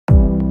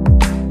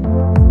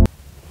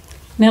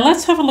Now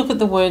let's have a look at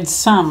the word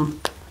sum.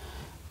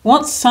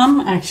 What sum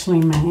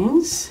actually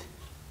means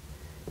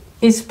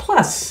is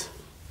plus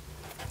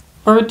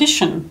or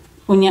addition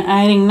when you're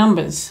adding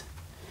numbers.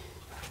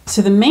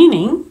 So the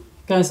meaning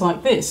goes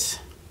like this.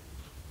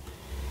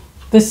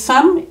 The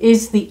sum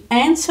is the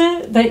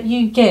answer that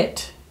you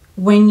get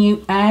when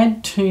you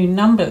add two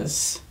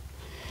numbers.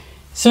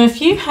 So if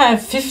you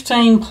have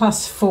 15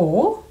 plus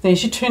 4,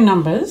 there's your two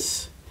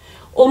numbers,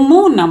 or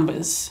more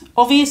numbers.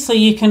 Obviously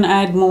you can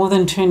add more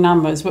than two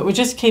numbers, but we're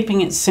just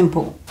keeping it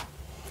simple.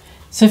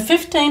 So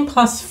 15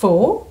 plus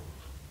 4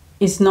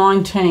 is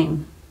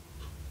 19.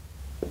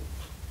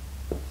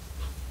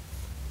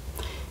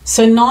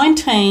 So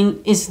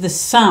 19 is the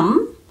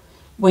sum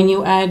when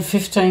you add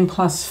 15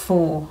 plus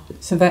 4.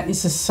 So that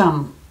is a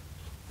sum.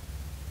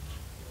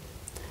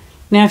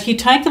 Now if you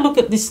take a look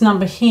at this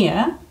number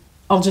here,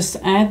 I'll just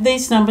add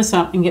these numbers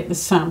up and get the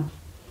sum.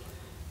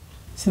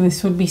 So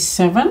this would be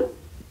 7,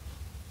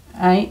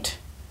 8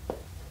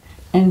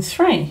 and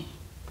 3.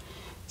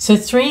 So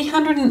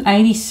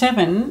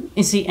 387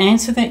 is the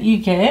answer that you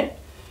get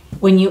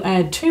when you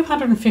add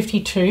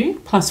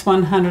 252 plus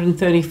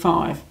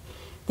 135.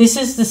 This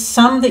is the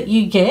sum that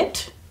you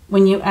get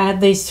when you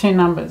add these two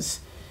numbers.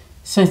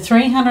 So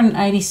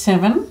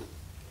 387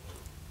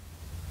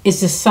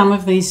 is the sum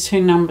of these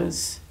two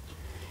numbers.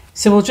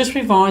 So we'll just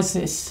revise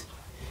this.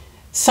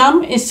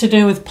 Sum is to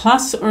do with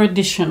plus or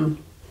addition.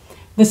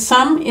 The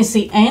sum is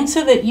the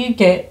answer that you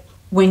get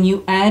when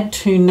you add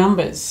two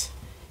numbers.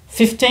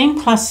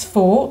 15 plus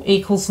 4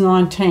 equals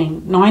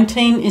 19.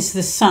 19 is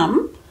the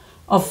sum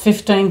of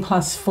 15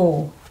 plus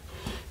 4.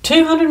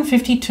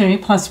 252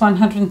 plus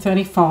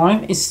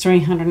 135 is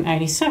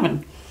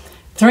 387.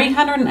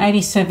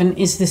 387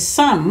 is the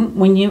sum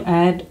when you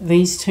add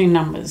these two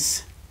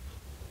numbers.